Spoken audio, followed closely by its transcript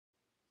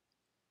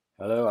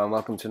Hello and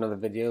welcome to another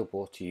video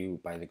brought to you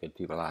by the good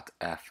people at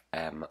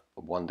FM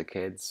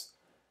Wonderkids.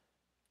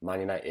 Man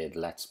United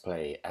Let's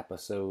Play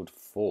episode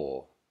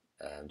 4.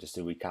 Just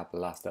to recap the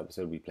last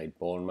episode, we played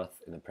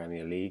Bournemouth in the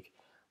Premier League.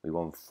 We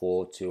won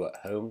 4-2 at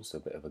home, so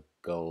a bit of a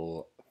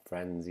goal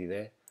frenzy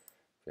there.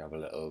 If we have a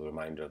little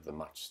reminder of the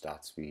match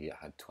stats, we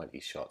had 20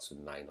 shots with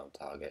 9 on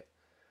target.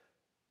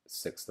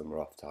 6 of them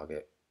were off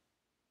target.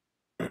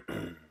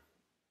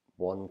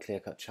 One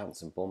clear-cut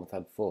chance and Bournemouth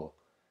had 4.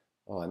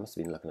 Oh, I must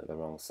have been looking at the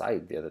wrong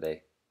side the other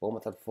day.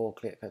 Bournemouth had 4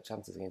 clear-cut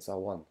chances against our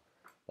 1.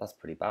 That's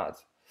pretty bad.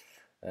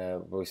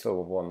 But we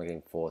still won the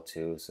game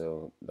 4-2,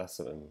 so that's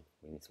something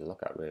we need to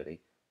look at, really.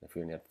 If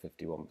we only had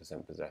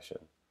 51% possession.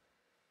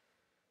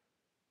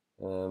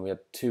 We had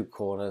 2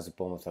 corners,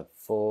 Bournemouth had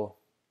 4.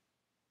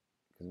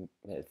 We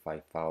committed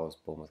 5 fouls,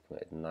 Bournemouth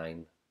committed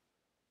 9.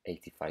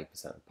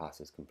 85% of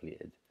passes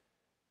completed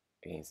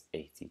against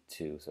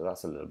 82. So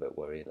that's a little bit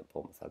worrying that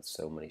Bournemouth had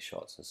so many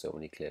shots and so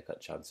many clear-cut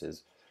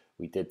chances.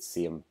 We did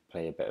see them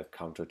play a bit of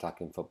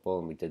counter-attacking football,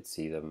 and we did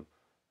see them,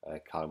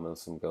 Callum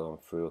Wilson going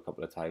through a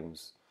couple of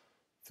times,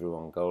 through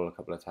on goal a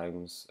couple of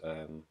times,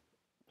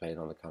 playing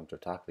on the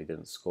counter-attack. They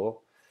didn't score,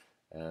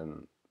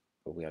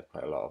 but we had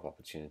quite a lot of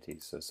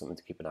opportunities, so something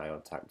to keep an eye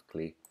on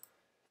tactically.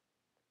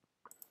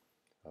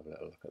 Have a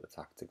little look at the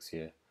tactics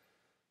here.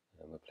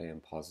 We're playing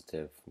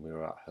positive. We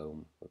were at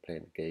home. We're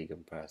playing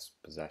gegenpress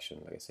possession.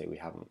 Like I say, we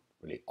haven't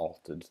really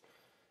altered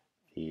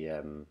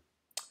the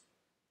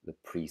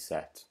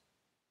preset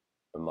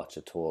much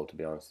at all, to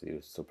be honest with you.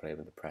 We're still playing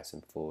with the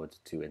pressing forwards,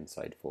 2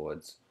 inside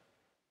forwards.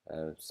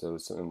 So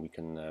something we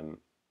can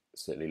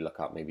certainly look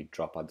at, maybe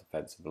drop our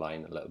defensive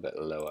line a little bit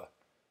lower.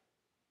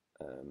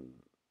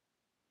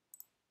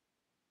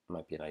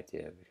 Might be an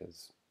idea,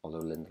 because although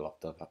Lindelof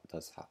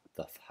does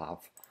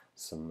have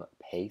some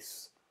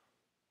pace,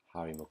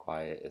 Harry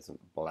Maguire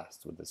isn't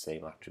blessed with the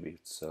same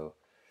attributes. So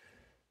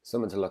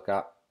something to look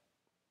at.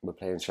 We're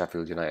playing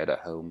Sheffield United at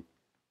home.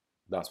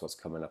 That's what's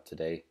coming up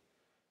today.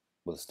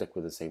 We'll stick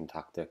with the same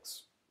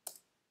tactics.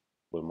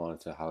 We'll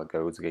monitor how it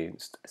goes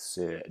against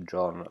Sir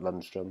John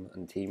Lundstrom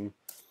and team,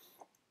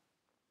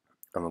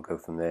 and we'll go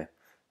from there.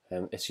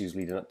 Issues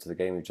leading up to the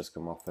game. We've just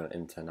come off an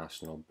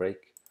international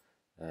break.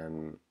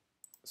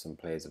 Some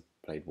players have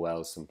played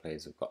well, some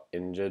players have got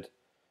injured.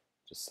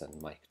 Just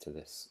send Mike to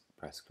this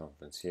press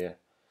conference here.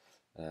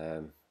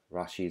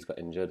 Rashi's got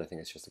injured. I think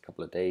it's just a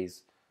couple of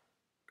days.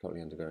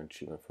 Currently undergoing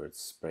treatment for his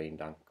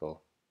sprained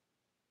ankle,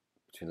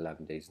 between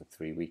 11 days and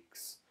 3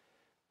 weeks.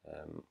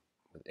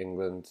 With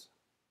England,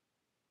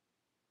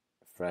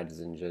 Fred is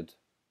injured.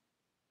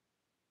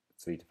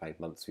 3 to 5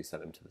 months. We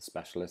sent him to the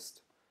specialist.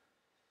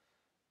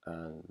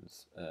 And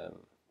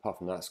apart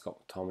from that,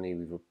 Scott McTominay,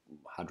 we've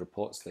had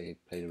reports that he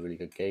played a really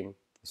good game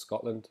for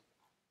Scotland.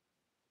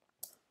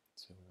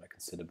 So I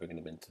consider bringing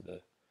him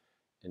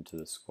into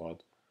the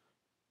squad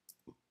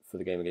for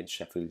the game against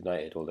Sheffield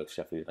United, although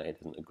Sheffield United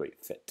isn't a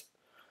great fit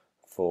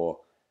for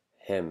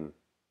him.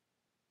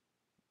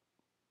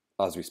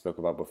 As we spoke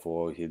about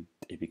before, he'd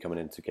be coming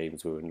into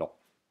games where we're not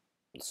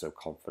so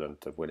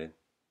confident of winning,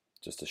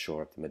 just to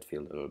shore up the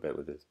midfield a little bit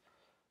with his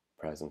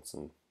presence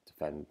and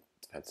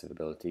defensive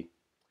ability.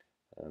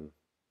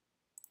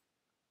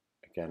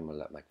 Again, we'll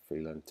let Mike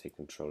Freeland take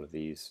control of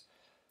these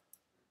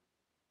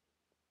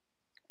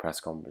press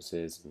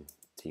conferences and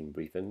team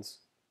briefings.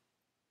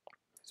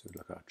 So we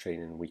look at our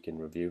training week in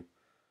review.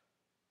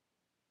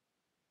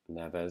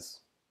 Neves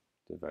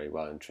did very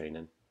well in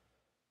training,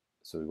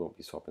 so we won't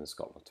be swapping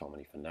Scott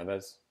McTominay for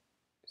Neves.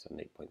 He's at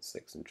an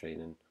 8.6 in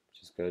training,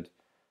 which is good.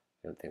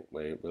 I don't think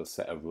we'll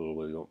set a rule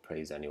where we won't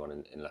praise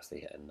anyone unless they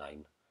hit a 9,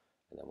 and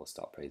then we'll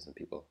start praising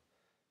people.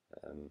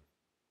 And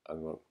we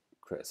won't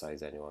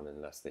criticise anyone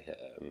unless they hit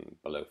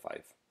below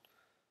 5.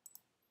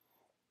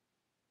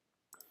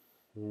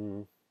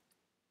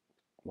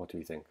 What do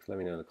you think? Let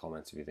me know in the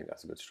comments if you think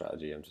that's a good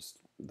strategy.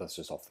 That's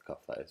just off the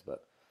cuff, that is,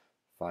 but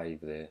 5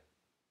 there.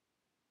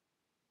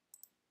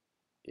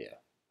 Yeah,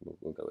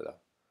 we'll go with that.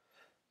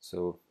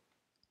 So,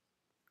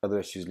 other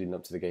issues leading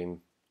up to the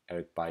game.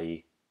 Eric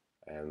Bailly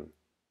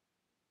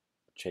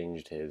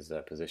changed his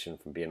position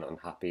from being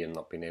unhappy and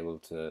not being able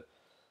to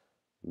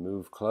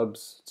move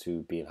clubs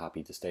to being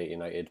happy to stay at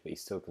United, but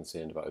he's still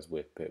concerned about his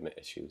work permit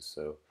issues.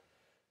 So,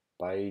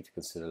 Bailly to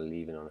consider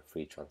leaving on a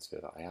free transfer.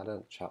 I had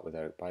a chat with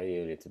Eric Bailly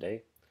earlier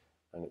today,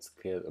 and it's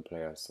clear that the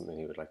player has something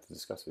he would like to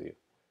discuss with you.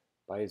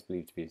 Bailly is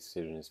believed to be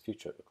considering his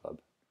future at the club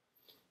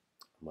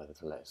and whether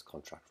to let his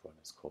contract run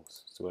its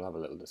course. So we'll have a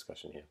little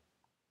discussion here.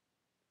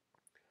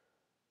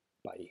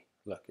 Bailly,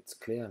 look, it's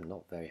clear I'm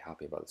not very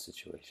happy about the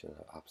situation. I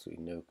have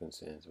absolutely no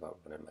concerns about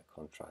running my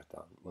contract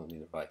down. Well,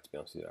 neither have I, to be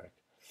honest with you, Eric.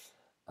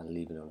 And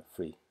leaving on a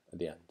free at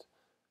the end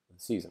of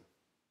the season,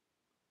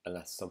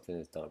 unless something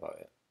is done about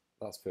it.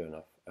 That's fair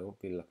enough. I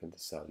won't be looking to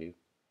sell you,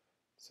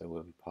 so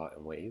we'll be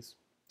parting ways.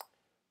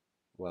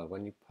 Well,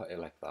 when you put it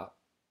like that,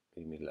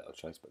 leave me little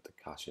choice but to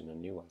cash in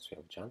on you whilst we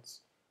have a chance.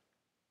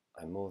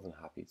 I'm more than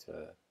happy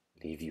to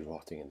leave you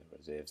rotting in the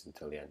reserves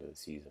until the end of the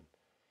season.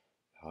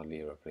 Hardly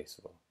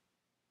irreplaceable.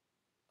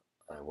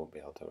 I won't be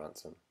held to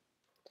ransom.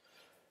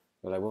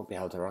 Well, I won't be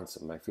held to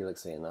ransom. I feel like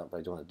saying that, but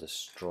I don't want to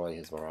destroy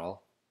his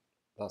morale.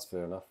 That's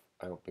fair enough.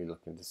 I won't be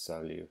looking to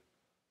sell you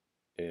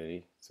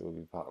early, so we'll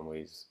be parting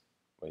ways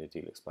when your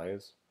deal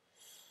expires.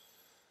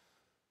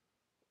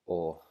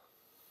 Or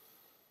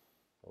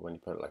when you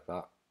put it like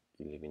that,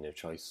 you leave me no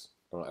choice.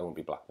 I won't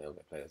be blackmailed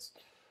by players.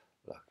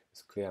 Look,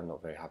 it's clear I'm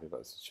not very happy about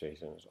the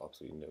situation. There's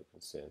absolutely no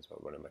concerns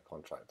about running my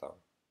contract down.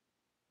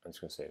 I'm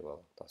just going to say,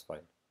 well, that's fine.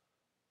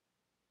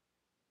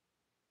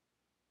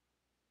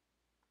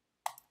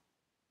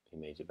 He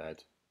made your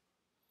bed.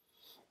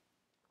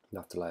 You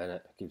have to lie in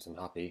it. It keeps him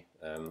happy,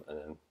 and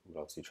then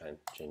we'll obviously try and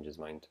change his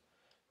mind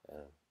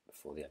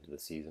before the end of the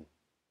season.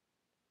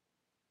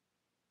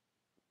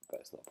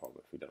 But it's not a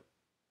problem if we don't.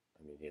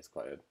 I mean, he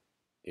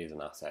is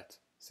an asset.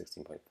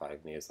 16.5, and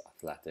he is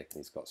athletic, and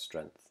he's got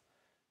strength.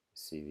 You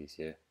see these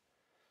here.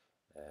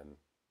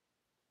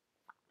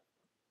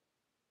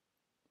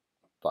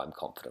 But I'm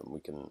confident we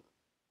can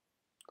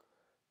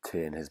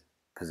turn his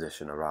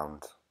position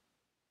around.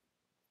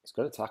 He's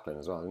good at tackling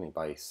as well, isn't he?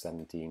 By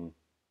 17,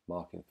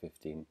 marking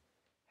 15,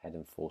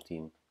 heading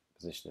 14,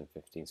 positioning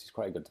 15. So he's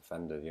quite a good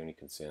defender. The only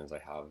concerns I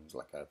have,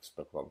 like I've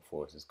spoken about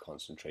before, is his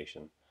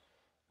concentration and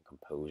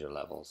composure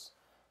levels.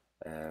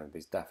 But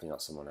he's definitely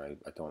not someone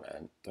I don't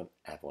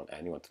ever want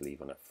anyone to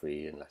leave on a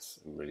free unless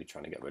I'm really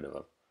trying to get rid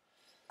of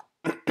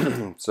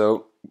him.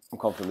 So I'm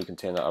confident we can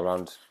turn that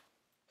around.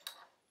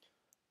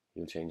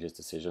 He'll change his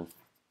decision.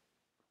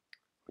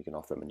 We can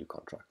offer him a new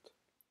contract.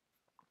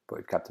 But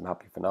we've kept him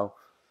happy for now.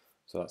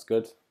 So that's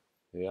good.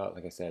 Here we are,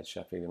 like I said,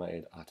 Sheffield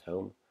United at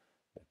home.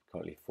 They're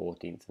currently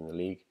 14th in the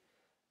league.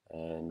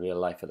 In real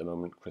life at the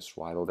moment, Chris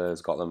Wilder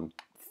has got them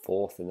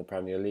 4th in the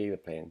Premier League. They're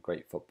playing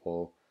great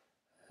football,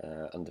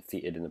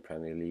 undefeated in the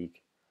Premier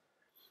League.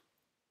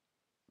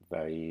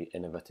 Very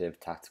innovative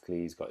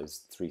tactically. He's got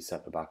his 3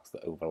 centre-backs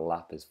that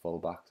overlap his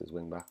full-backs, his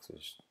wing-backs,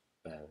 which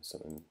is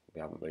something we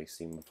haven't really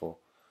seen before.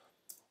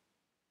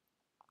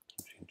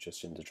 It's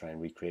interesting to try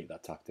and recreate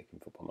that tactic in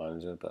Football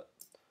Manager, but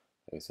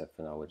like I said,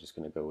 for now we're just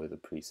going to go with the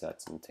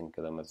presets and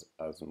tinker them as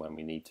and when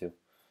we need to.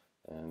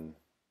 The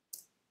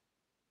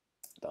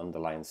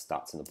underlying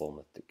stats in the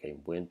Bournemouth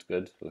game weren't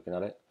good, looking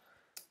at it,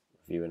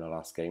 reviewing our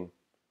last game.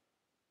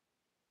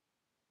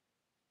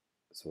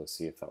 So we'll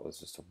see if that was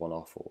just a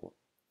one-off,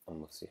 and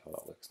we'll see how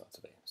that works out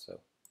today.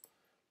 So,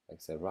 like I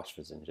said,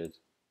 Rashford's injured.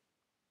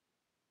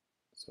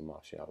 So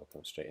Martial will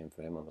come straight in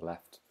for him on the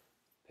left.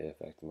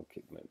 Perfect, and we'll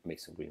keep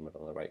Mason Greenwood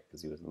on the right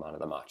because he was the man of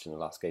the match in the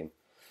last game.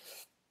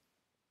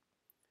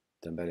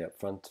 Dembele up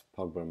front,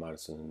 Pogba,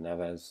 Maddison and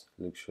Neves,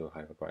 Luke Shaw,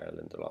 Harry Maguire,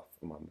 Lindelof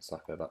and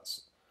Wan-Bissaka.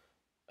 That's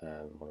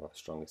one of our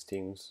strongest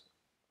teams.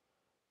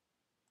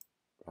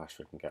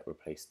 Rashford can get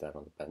replaced there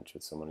on the bench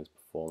with someone who's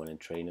performing in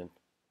training.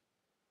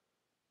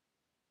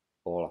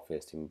 All our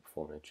first team are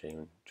performing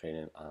in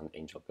training, and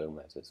Angel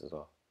Gomez is as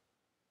well.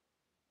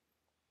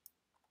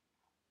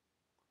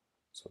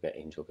 So we'll get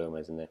Angel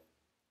Gomez in there.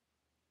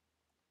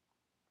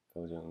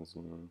 Phil Jones,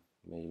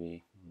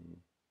 maybe. Not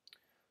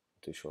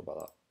too sure about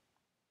that.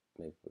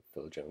 Maybe put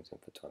Phil Jones in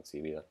for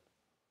Twansebe then.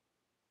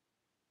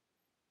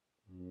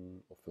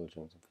 Or Phil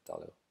Jones in for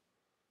Dalio.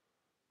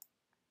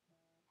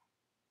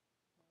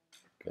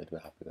 Good, we're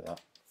happy with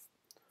that.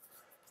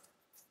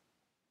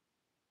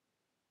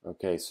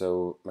 Okay,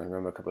 so I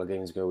remember a couple of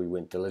games ago we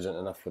weren't diligent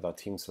enough with our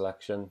team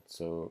selection.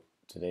 So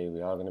today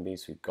we are going to be.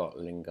 So we've got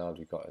Lingard,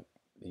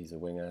 he's a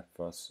winger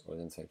for us, or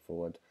inside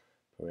forward.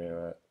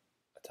 Pereira,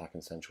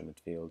 attacking central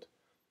midfield.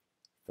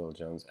 Phil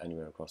Jones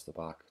anywhere across the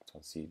back.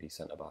 Twansebe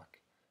centre back.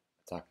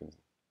 Attacking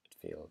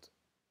midfield.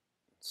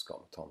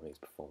 Scott McTominay's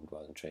performed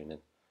well in training.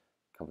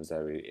 Covers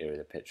every area of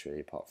the pitch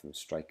really, apart from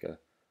striker.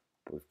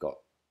 But we've got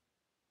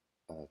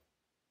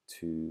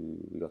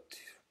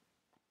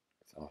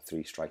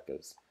three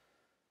strikers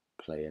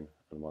playing,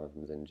 and one of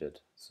them's injured.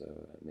 So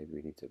maybe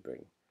we need to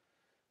bring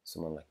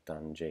someone like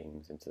Dan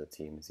James into the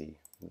team.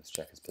 Let's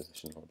check his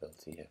positional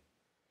ability here.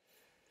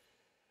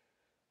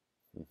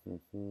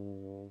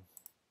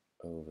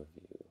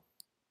 Overview.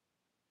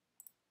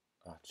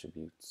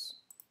 Attributes.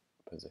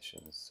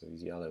 Positions. So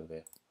he's yellow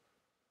there.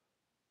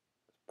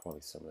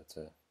 Probably similar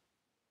to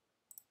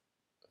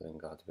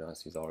Lingard, to be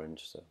honest. He's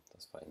orange, so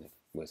that's fine. If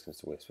worst comes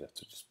to worst, we have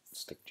to just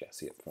stick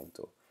Jesse up front.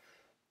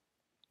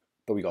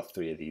 But we got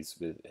 3 of these.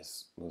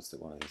 We'll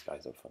stick one of these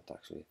guys up front,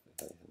 actually,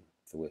 if anything,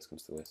 if the worst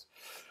comes to worst.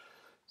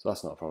 So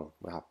that's not a problem.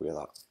 We're happy with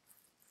that.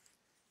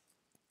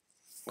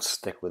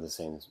 Stick with the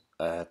same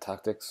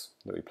tactics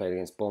that we played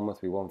against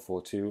Bournemouth. We won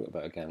 4-2,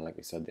 but again, like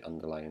we said, the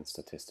underlying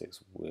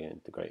statistics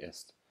weren't the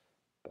greatest.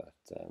 But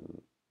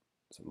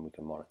something we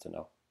can monitor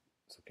now.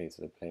 It's okay,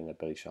 so they're playing a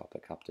Billy Sharp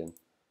at captain.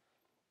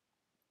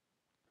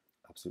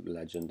 Absolute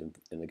legend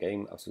in the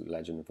game, absolute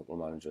legend in Football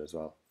Manager as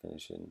well.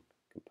 Finishing,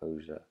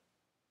 composure,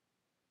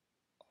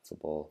 off the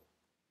ball.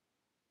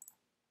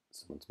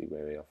 Someone to be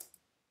wary of.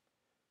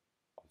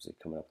 Obviously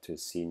coming up to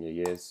his senior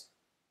years.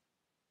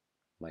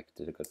 Mike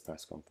did a good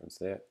press conference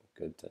there.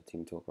 Good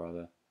team talk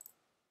rather.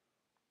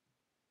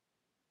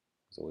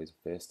 It's always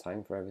a first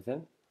time for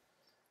everything.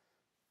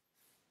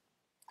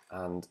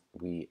 And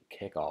we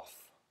kick off.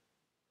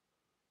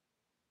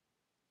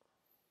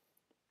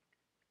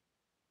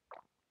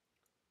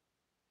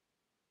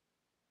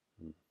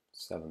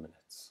 7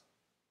 minutes.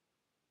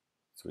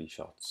 3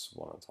 shots,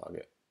 1 on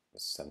target,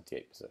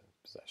 78%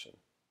 possession.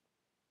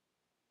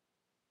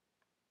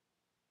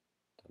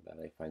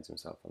 Dembele finds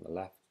himself on the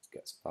left,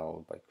 gets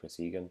fouled by Chris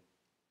Egan.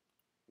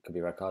 Could be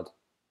a red card.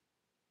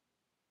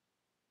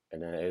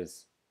 And then it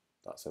is.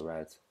 That's a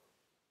red.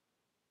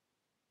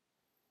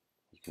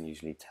 You can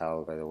usually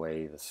tell by the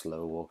way the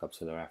slow walk up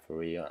to the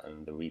referee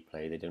and the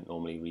replay. They don't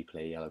normally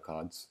replay yellow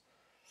cards.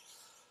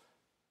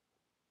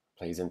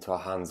 Plays into our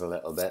hands a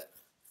little bit.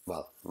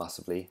 Well,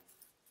 massively.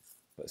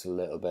 But it's a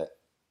little bit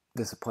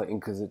disappointing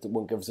because it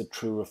won't give us a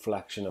true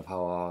reflection of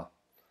how our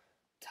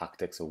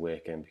tactics are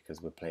working,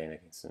 because we're playing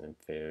against an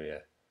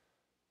inferior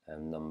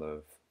number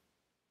of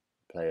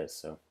players.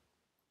 So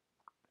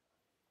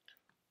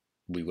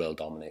we will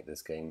dominate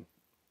this game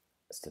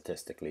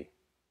statistically,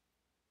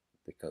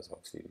 because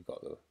obviously we've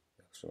got the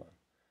extra man,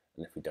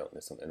 and if we don't,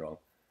 there's something wrong.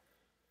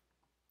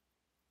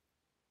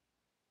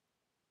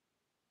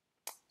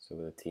 So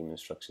with the team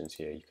instructions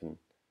here, you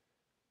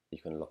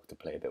can look to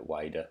play a bit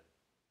wider,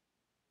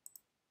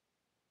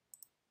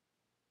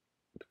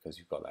 because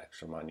you've got the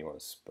extra man. You want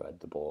to spread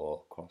the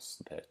ball across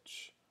the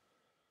pitch,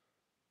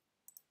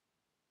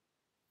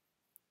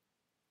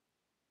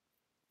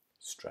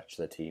 stretch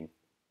the team,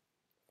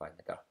 find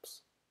the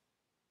gaps.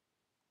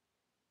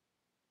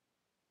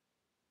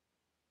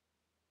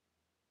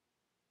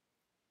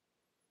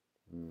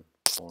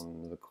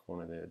 On the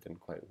corner there, it didn't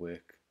quite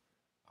work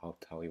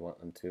out how we want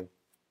them to.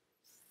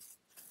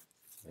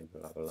 Maybe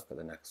we'll have a look at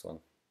the next one,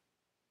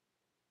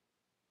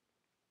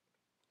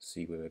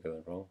 see where we're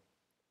going wrong.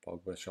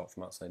 Pogba shot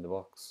from outside the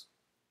box.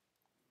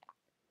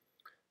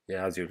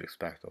 Yeah, as you'd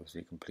expect,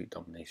 obviously complete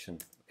domination.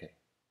 Okay,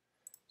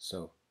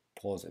 so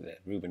pause it there.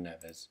 Ruben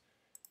Neves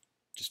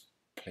just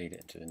played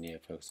it into the near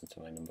post, into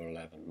my number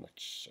 11,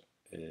 which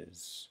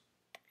is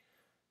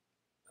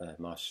not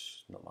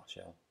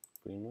Martial,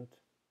 Greenwood.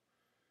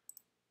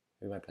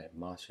 Who am I playing?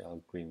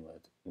 Martial,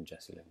 Greenwood, and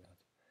Jesse Lingard.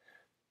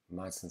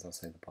 Madison's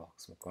outside the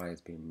box.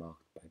 Maguire's being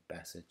marked by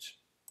Besic.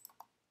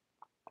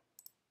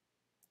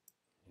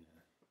 Yeah.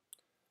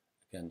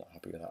 Again, not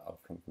happy with that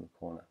outcome from the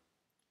corner.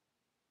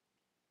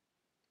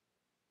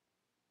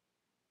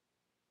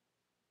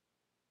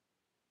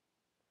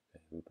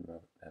 Okay,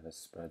 Ruben Neves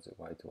spreads it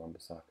wide to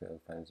Wan-Bissaka,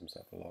 finds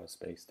himself a lot of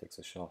space, takes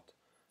a shot.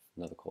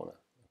 Another corner.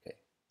 Okay,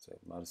 so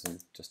Madison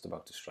just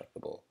about to strike the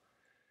ball.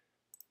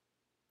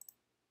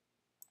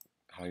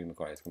 Harry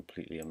Maguire is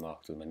completely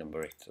unmarked with my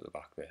number 8 at the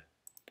back there.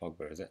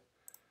 Pogba, is it?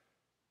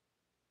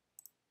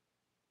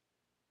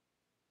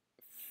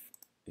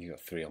 You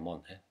got 3 on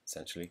 1 here,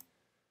 essentially.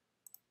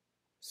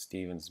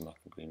 Stevens is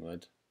marking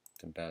Greenwood.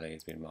 Dembele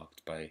has been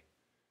marked by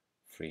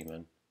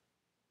Freeman.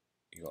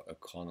 You got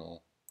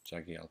O'Connell,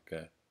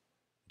 Jagielka,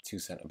 2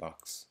 centre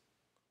backs.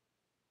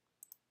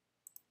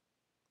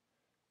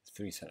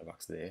 3 centre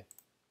backs there,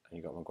 and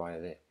you got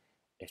Maguire there.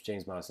 If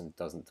James Maddison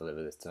doesn't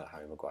deliver this to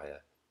Harry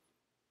Maguire,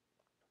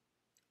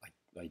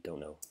 I don't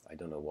know. I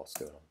don't know what's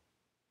going on.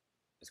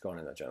 It's gone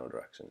in that general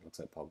direction. It looks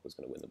like Pogba's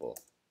going to win the ball.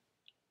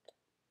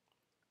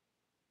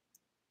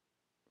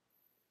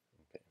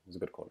 Okay, it was a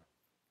good corner.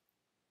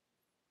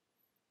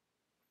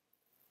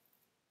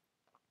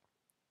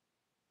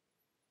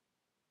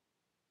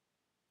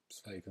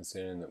 Slightly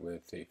concerning that we're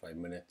 35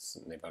 minutes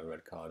and they've had a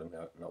red card and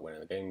we're not winning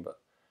the game, but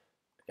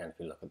again, if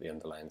you look at the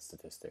underlying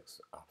statistics,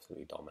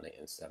 absolutely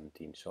dominating.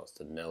 17 shots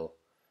to 0,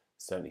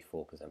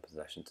 74%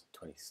 possession to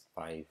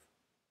 25.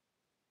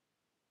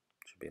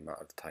 Should be a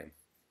matter of time.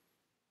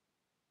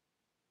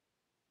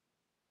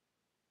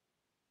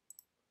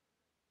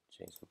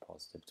 Change from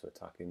positive to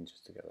attacking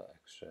just to get that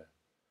extra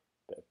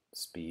bit of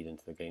speed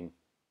into the game.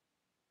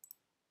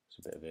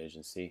 Just a bit of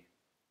urgency.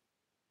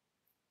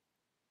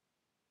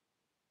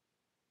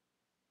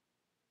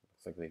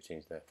 Looks like they've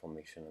changed their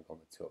formation and gone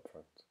with 2 up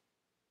front.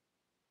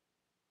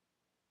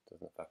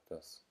 Doesn't affect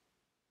us.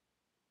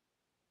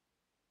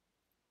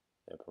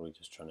 They're probably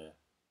just trying to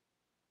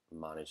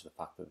manage the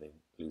fact that they're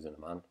losing a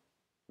man,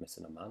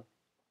 missing a man.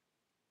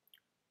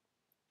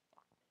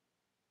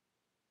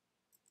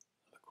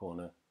 The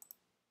corner.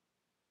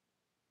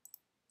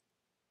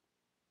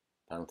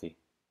 Penalty.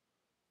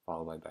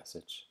 Foul by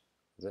Besic.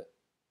 Is it?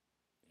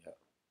 Yeah.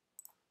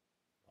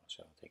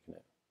 Martial taking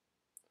it.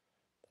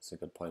 That's a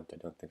good point. I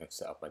don't think I've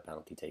set up my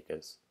penalty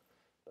takers,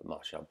 but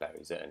Martial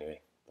buries it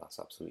anyway. That's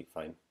absolutely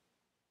fine.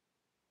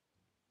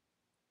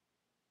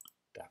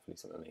 Definitely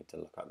something I need to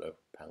look at though.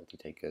 Penalty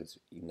takers.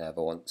 You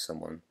never want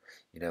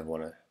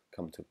to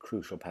come to a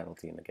crucial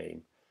penalty in the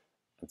game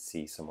and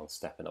see someone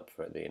stepping up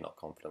for it that you're not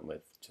confident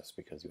with, just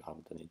because you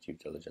haven't done your due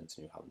diligence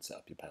and you haven't set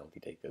up your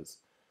penalty takers.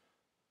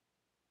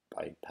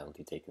 By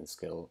penalty taking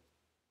skill,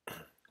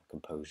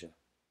 composure.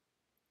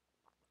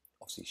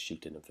 Obviously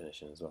shooting and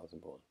finishing as well is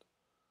important.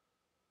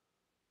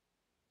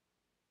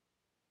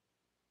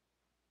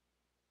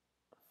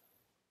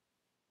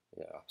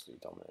 Yeah,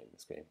 absolutely dominating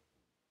this game.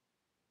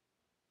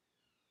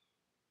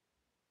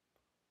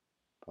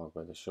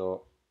 Pogba the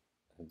short,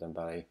 and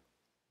Dembele,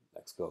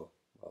 next goal,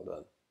 well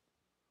done.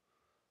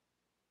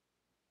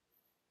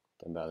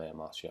 Dembele and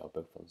Martial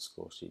both on the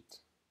score sheet.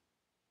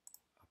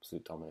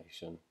 Absolute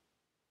domination.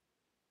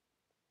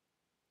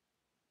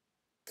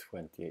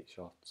 28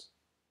 shots.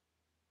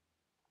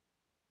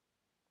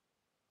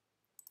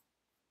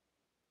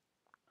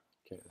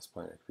 Okay, at this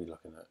point I could be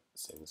looking at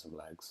saving some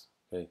legs.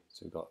 Okay,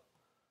 so we've got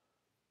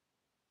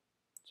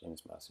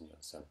James Massey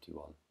on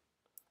 71.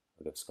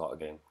 We'll give Scott a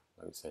game.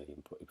 Like we said, he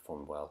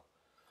performed well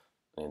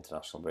in the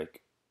international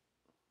break.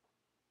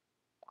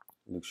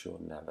 Luke Shaw,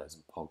 Neves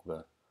and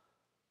Pogba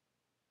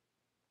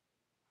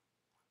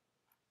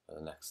are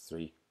the next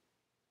three.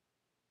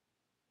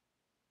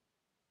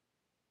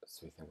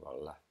 So we think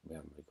about left. We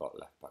haven't really got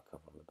left back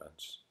cover on the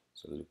bench.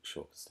 So Luke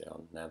Shaw can stay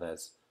on.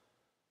 Neves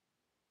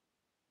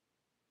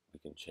we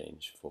can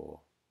change for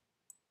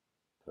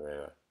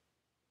Pereira.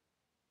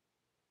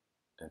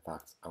 In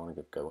fact, I want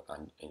to give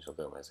Angel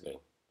Gomez a game.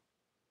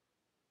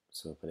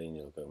 So put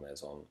Angel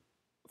Gomez on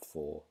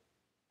for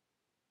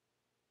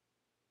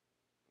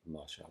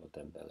Martial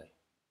Dembele.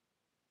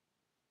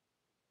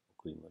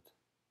 Greenwood.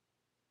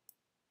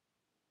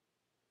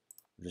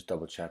 Just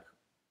double check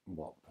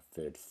what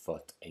preferred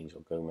foot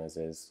Angel Gomez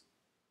is.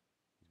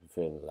 His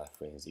preferred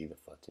left wing is either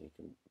foot, and you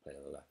can play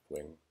on the left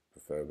wing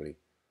preferably.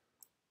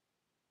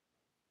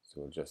 So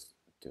we'll just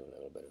do a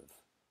little bit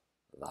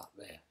of that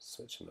there,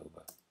 switch him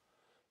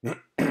over.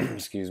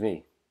 Excuse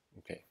me.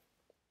 Okay.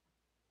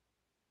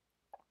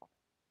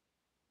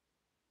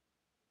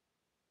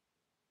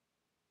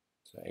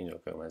 So Angel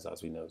Gomez,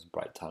 as we know, is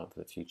bright talent for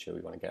the future.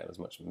 We want to get him as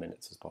much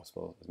minutes as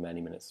possible, as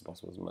many minutes as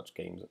possible, as much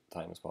games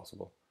time as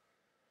possible,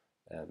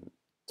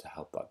 to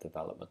help that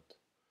development.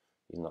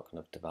 He's not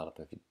going to develop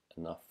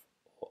enough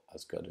or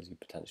as good as you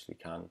potentially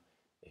can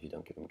if you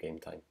don't give him game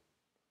time.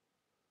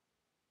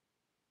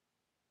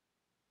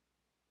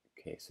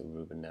 Okay, so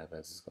Ruben Neves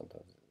has gone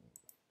down.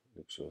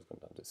 Luke Shaw has gone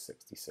down to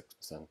 66%.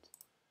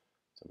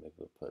 So maybe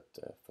we'll put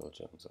Phil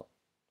Jones on.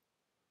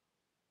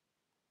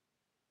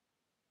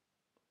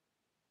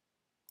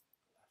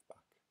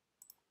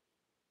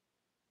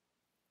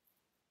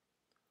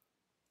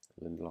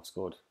 Lindelof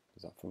scored.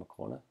 Was that from a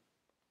corner?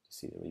 To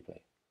see the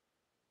replay.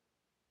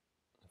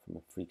 From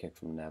a free kick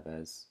from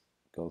Neves,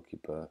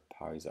 goalkeeper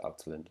parries it out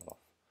to Lindelof.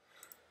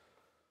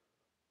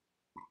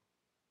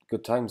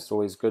 Good times. It's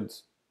always good.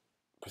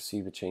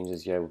 Proceed with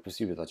changes. Yeah, we'll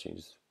proceed with our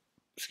changes.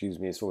 Excuse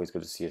me. It's always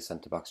good to see a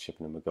centre back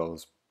chipping in with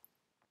goals.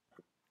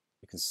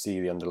 You can see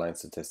the underlying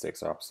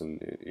statistics are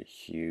absolutely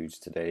huge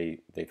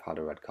today. They've had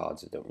a red card,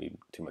 so don't read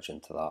too much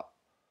into that.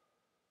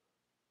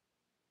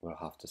 We'll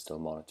have to still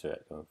monitor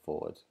it going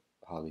forward.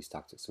 How these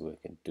tactics are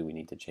working. Do we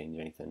need to change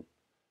anything?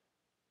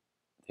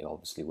 They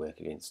obviously work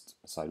against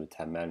a side with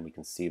 10 men. We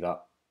can see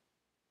that.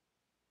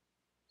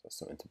 So that's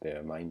something to bear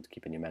in mind.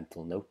 Keeping your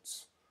mental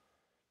notes.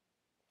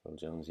 Phil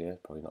Jones, yeah,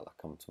 probably not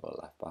that comfortable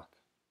at left back.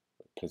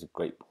 But plays a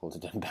great ball to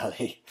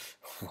Dembele.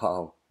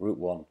 Wow, route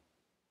one.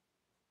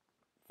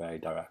 Very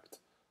direct.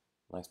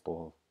 Nice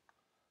ball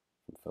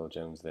from Phil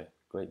Jones there.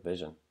 Great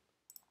vision.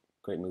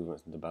 Great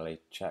movement from Dembele.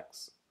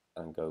 Checks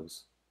and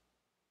goes.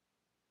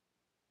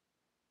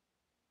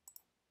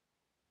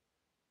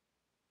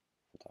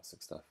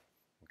 Fantastic stuff.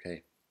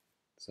 Okay,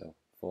 so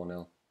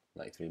 4-0,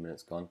 93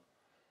 minutes gone.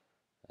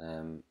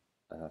 And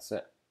that's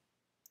it.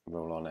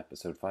 Roll on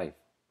episode 5.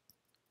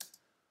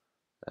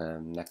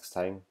 Next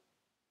time,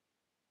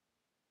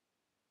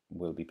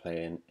 we'll be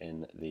playing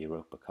in the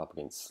Europa Cup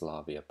against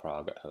Slavia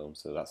Prague at home.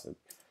 So that's a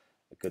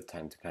good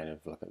time to kind of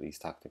look at these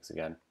tactics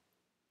again.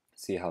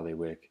 See how they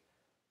work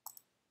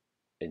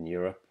in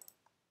Europe.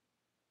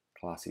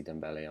 Classy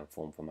Dembele on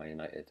form for Man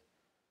United.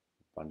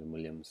 Brandon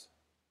Williams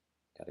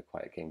had a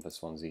quiet game for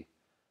Swansea.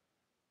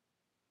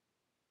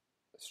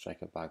 The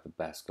striker bagged the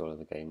best goal of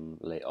the game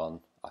late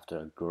on after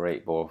a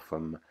great ball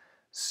from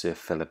Sir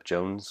Philip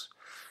Jones.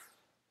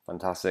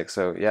 Fantastic.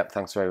 So, yeah,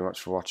 thanks very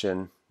much for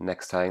watching.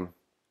 Next time,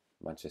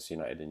 Manchester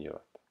United in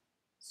Europe.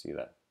 See you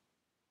then.